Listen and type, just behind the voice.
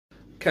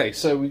Okay,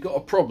 so we got a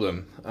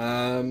problem.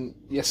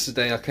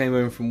 Yesterday I came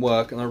home from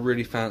work and I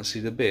really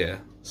fancied a beer.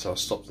 So I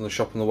stopped in the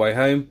shop on the way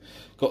home,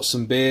 got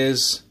some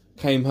beers,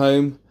 came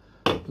home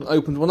and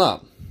opened one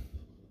up.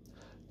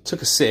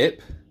 Took a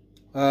sip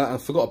and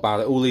forgot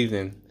about it all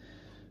evening.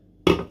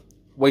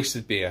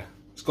 Wasted beer.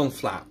 It's gone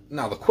flat.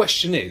 Now the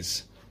question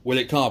is, will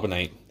it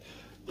carbonate?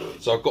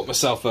 So I've got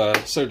myself a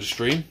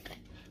SodaStream.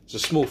 It's a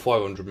small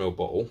 500ml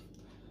bottle.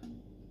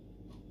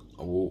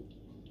 I will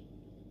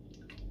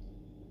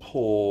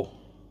pour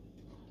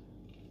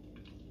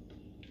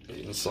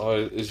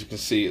inside. As you can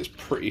see, it's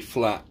pretty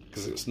flat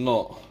because it's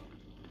not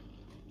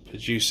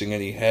producing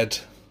any head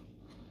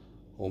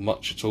or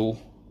much at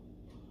all.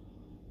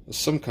 There's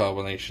some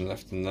carbonation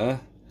left in there,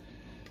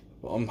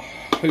 but I'm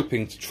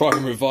hoping to try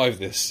and revive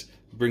this,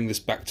 bring this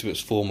back to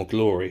its former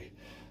glory.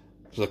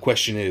 So the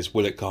question is,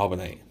 will it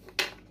carbonate?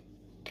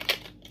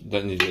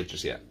 Don't need it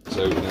just yet.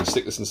 So we're going to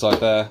stick this inside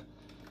there,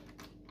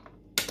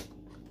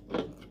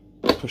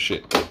 push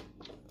it.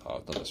 Oh,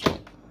 I've done this wrong.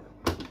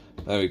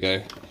 There we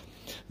go.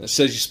 It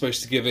says you're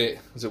supposed to give it,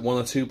 is it 1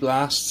 or 2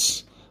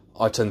 blasts?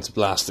 I tend to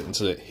blast it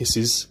until it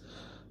hisses.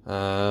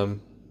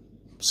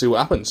 See what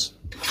happens.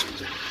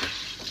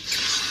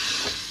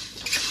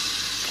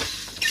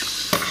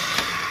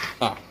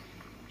 Ah.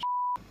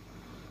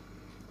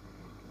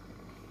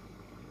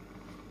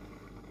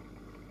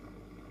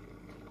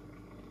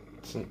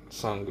 Doesn't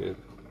sound good.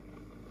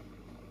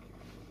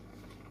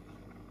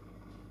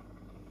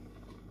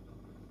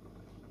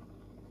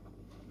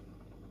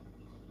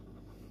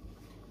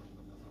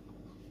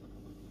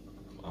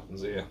 What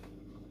happens here?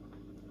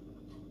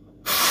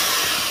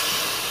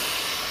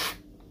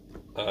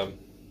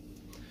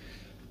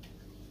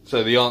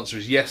 So the answer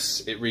is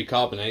yes, it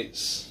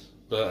recarbonates,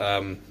 but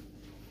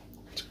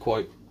to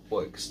quite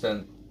what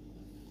extent?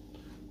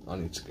 I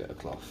need to get a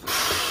cloth.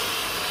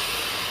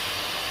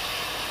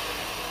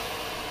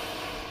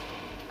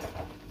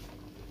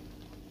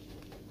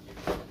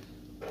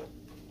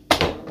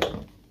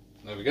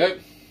 There we go.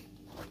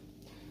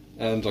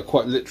 And I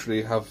quite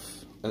literally have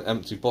an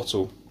empty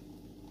bottle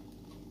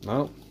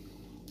now.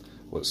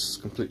 Well, it's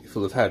completely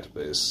full of head,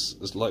 but it's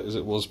as light as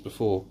it was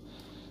before.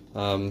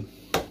 And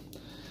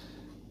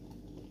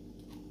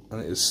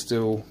it is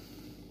still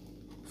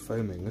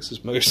foaming. This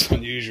is most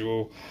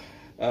unusual.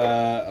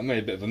 I made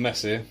a bit of a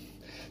mess here.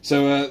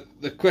 So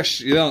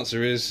the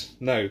answer is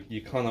no,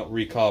 you cannot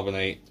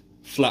recarbonate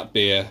flat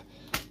beer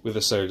with a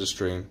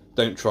SodaStream.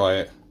 Don't try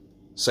it.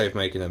 Save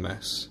making a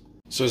mess.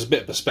 So as a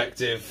bit of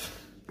perspective,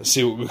 let's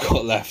see what we've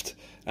got left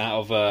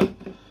out of.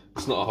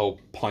 It's not a whole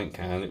pint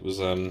can. It was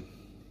what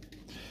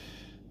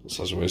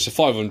size was it? It's a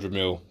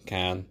 500ml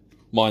can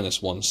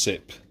minus 1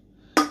 sip.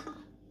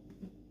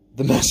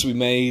 The mess we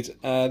made,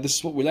 this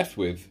is what we're left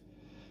with.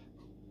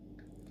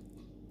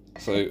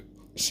 So,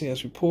 see,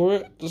 as we pour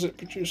it, does it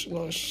produce a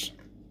nice...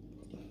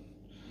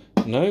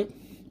 No.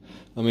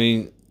 I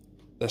mean,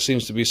 there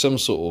seems to be some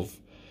sort of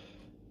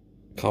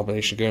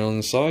carbonation going on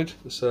inside.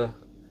 This,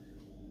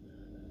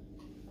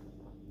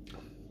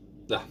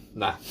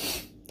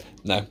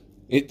 no,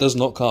 it does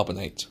not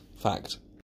carbonate. Fact.